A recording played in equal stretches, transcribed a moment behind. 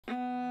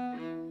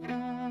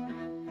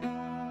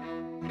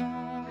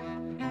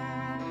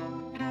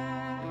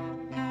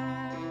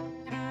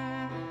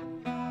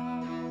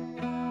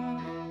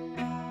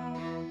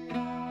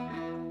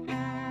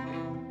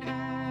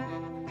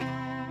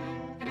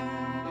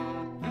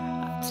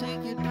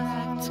take it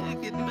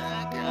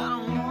back, I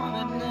don't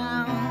want it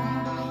now.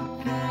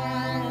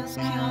 There's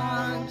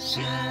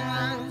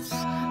conscience,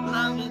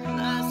 love it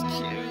less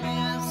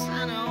curious,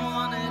 and I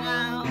want it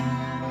out.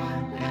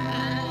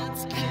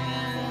 It's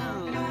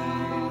killing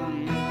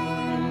me.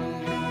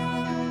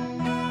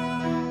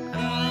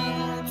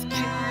 It's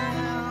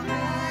killing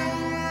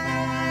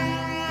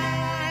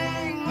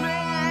me.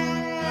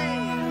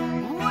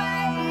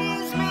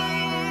 Weighs me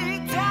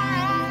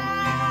down,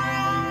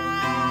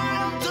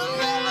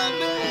 deliver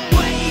me.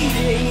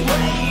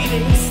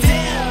 Waiting,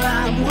 still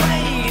I'm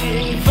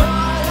waiting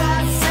for the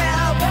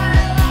silver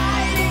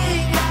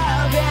lining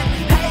of it,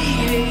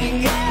 hating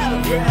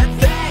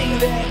everything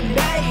that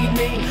made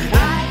me.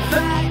 I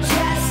fight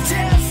just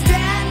to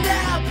stand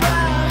up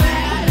from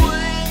it.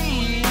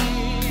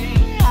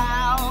 Weighing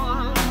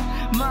out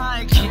my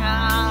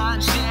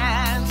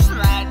conscience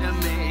lied to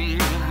me.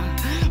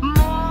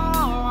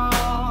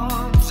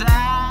 Moral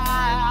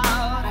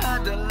doubt, a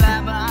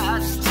dilemma,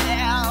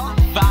 still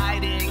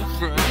fighting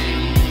free.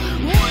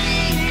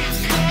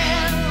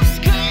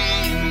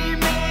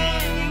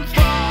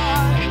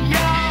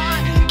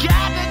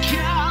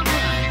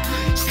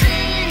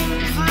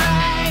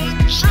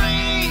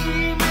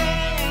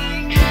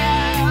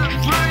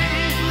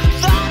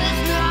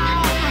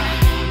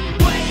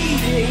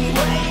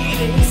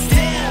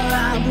 Still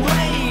I'm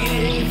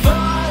waiting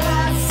for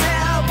the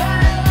silver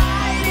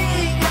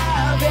lining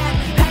of it,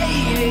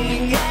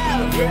 hating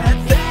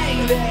everything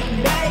that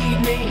made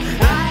me.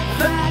 I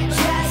fight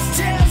just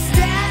to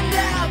stand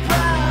up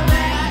from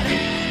it.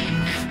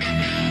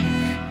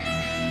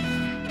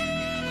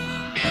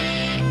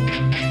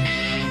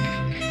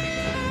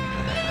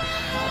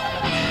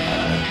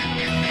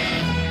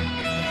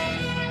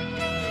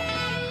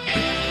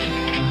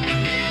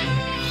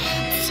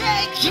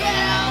 Take it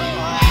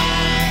away.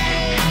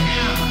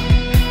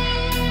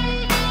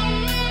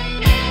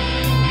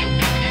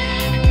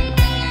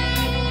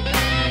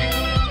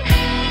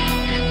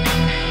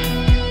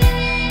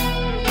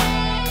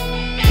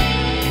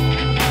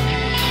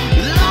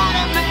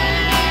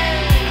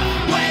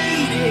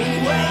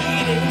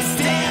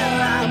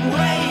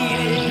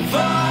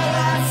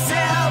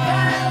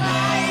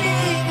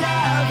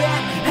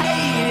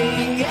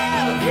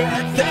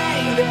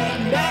 Everything that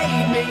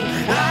made me,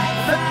 I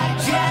fight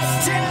just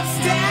to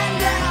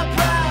stand up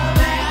from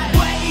it.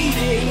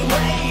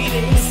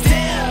 Waiting,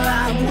 still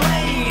I'm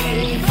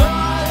waiting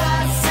for the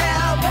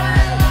silver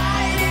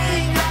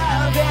lining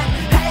of it,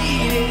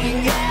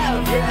 hating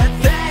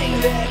everything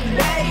that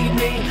made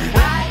me.